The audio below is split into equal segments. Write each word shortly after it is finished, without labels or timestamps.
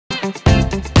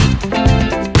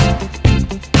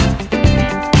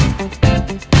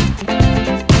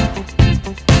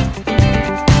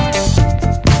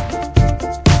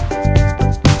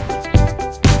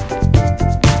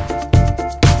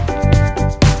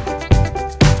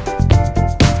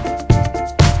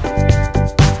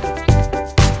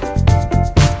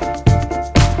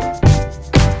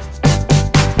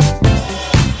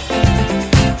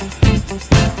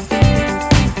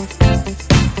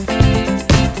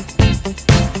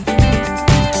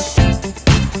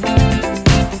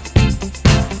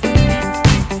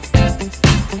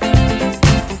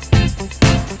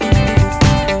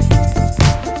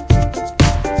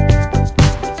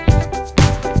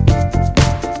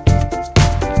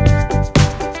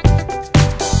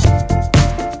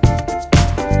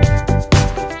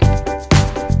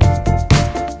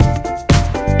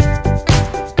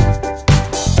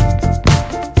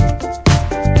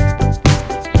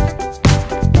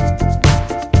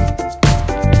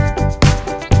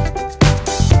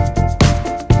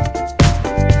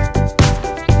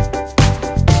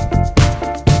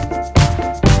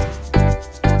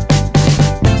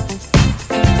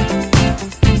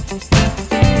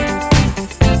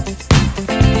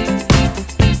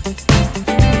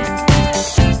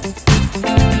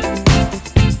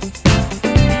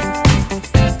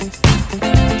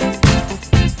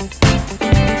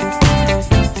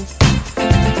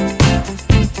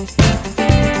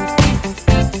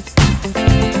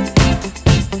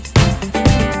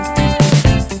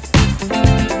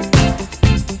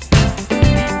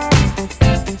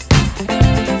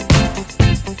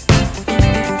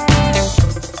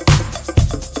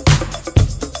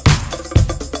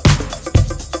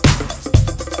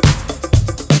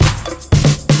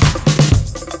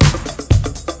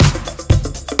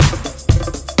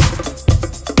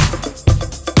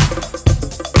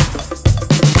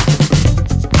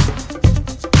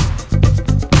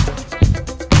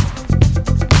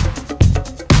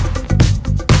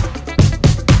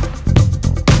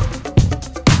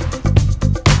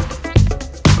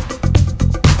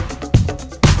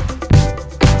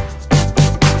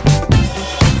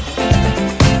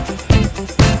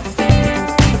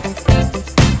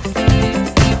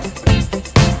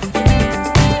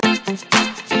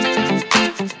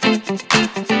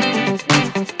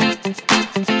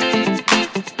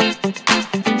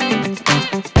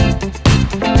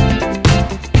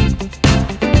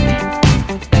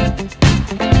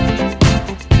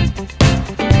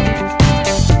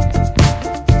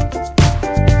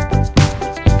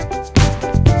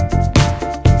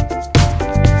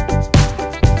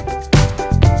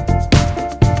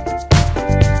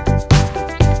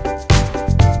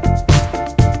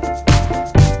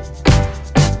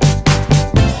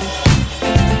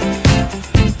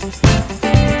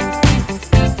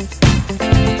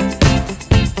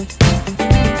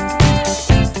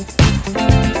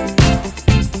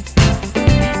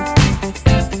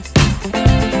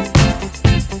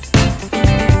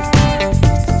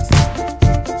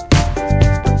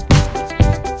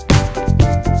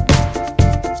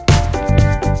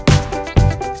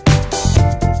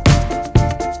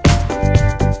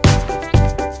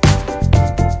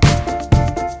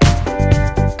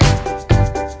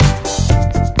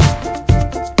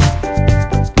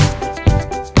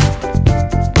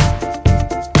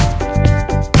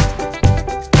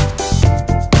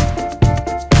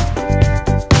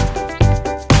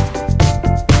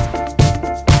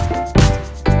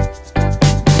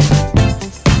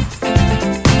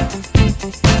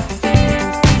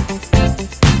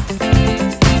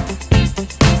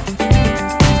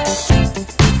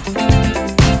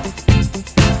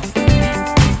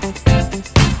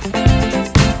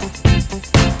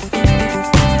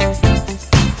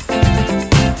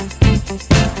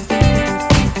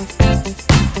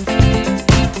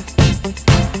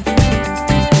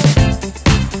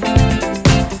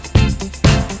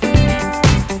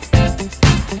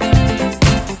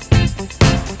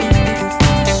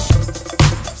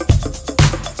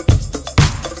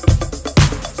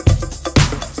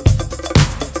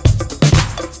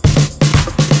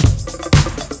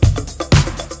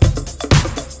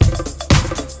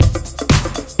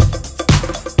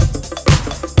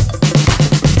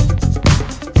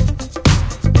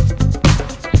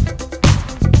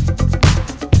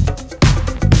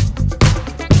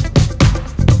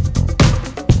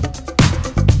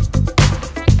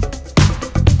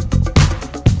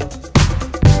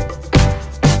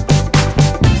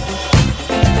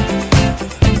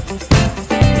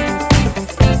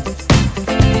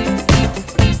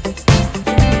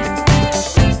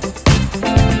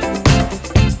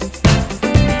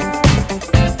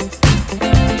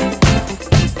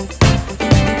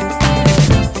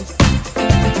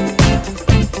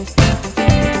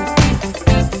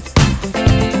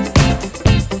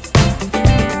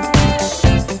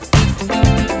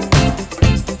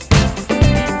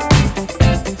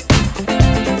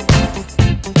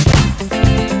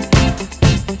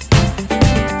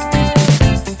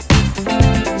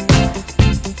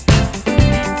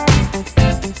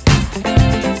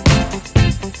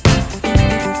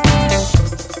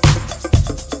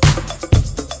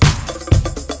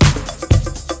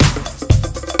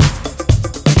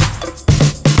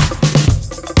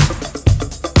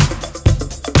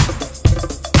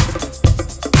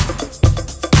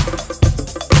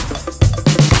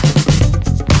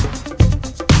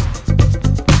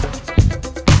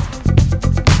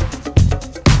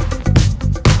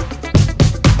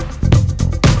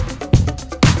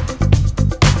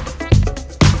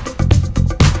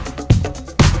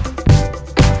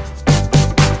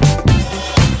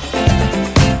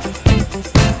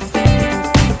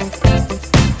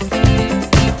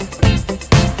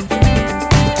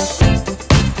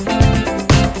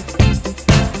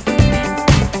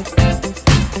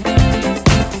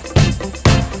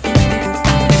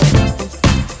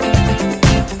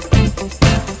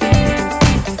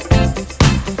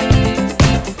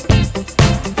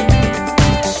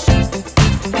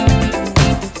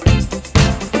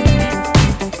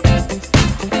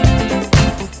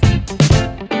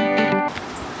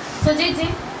सुजीत जी,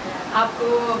 आपको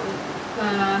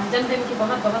जन्मदिन की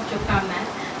बहुत बहुत शुभकामनाएं।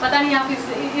 पता नहीं आप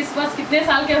इस वर्ष कितने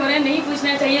साल के हो रहे हैं, नहीं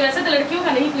पूछना चाहिए, वैसे तो लड़कियों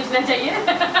का नहीं पूछना चाहिए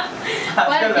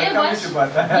पर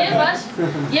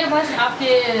ये वर्ष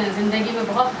आपके ज़िंदगी में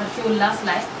बहुत हर्षोल्लास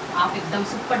लाए, आप एकदम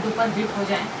सुपर डुपर हिट हो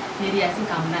जाएं, मेरी ऐसी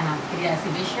कामना है, आपके लिए ऐसी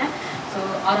विश है। तो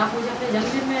और आप मुझे अपने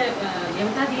जन्मदिन में ये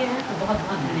बता दिए हैं, तो बहुत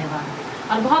बहुत धन्यवाद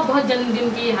और बहुत बहुत जन्मदिन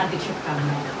की हार्दिक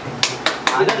शुभकामनाएं।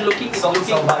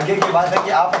 सौभाग्य की बात है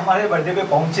कि आप हमारे बर्थडे पे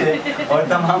पहुंचे और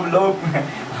तमाम लोग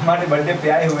हमारे बर्थडे पे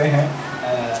आए हुए हैं।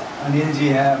 अनिल जी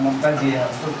है, ममता जी है,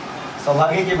 तो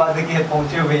सौभाग्य की बात है कि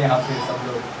पहुंचे हुए यहाँ पे सब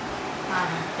लोग। हाँ,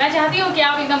 मैं चाहती हूँ कि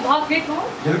आप एकदम बहुत हिट हो,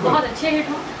 बहुत अच्छे हिट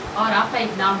हो और आपका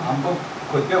एक नाम हो। हमको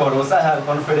खुद पे भरोसा है,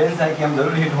 कॉन्फिडेंस है कि हम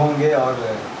जरूर हिट होंगे और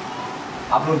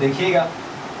आप लोग देखिएगा।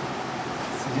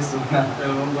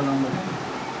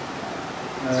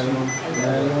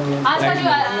 आज का जो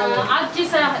आज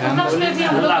जिस उपलक्ष्य में भी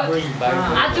हम लोग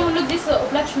आज जो हम लोग जिस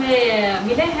उपलक्ष्य में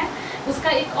मिले हैं उसका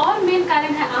एक और मेन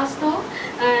कारण है, आज तो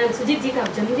सुजीत जी का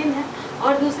जन्मदिन है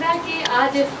और दूसरा कि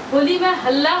आज होली में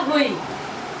हल्ला हुई,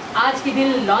 आज के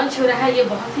दिन लॉन्च हो रहा है। ये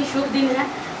बहुत ही शुभ दिन है,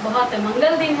 बहुत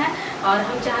मंगल दिन है और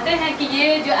हम चाहते हैं कि ये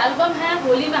जो एल्बम है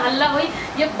होली में हल्ला हुई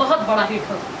ये बहुत बड़ा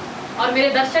हिट हो और मेरे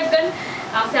दर्शकगण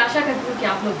आपसे आशा करती हूँ कि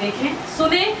आप लोग देखें,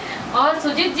 सुने और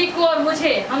सुजीत जी को और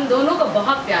मुझे, हम दोनों को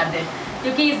बहुत प्यार दें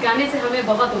क्योंकि इस गाने से हमें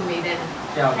बहुत उम्मीदें हैं।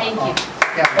 Thank you.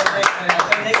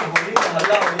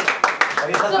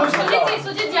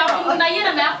 सुजीत जी आप लोग सुनाइए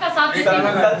ना, मैं आपका साथ देती हूँ।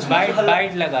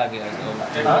 बाइट लगा गया,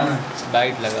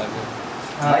 बाइट लगा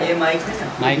गया, ये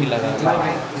माइक लगा गया।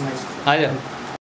 आ जाओ।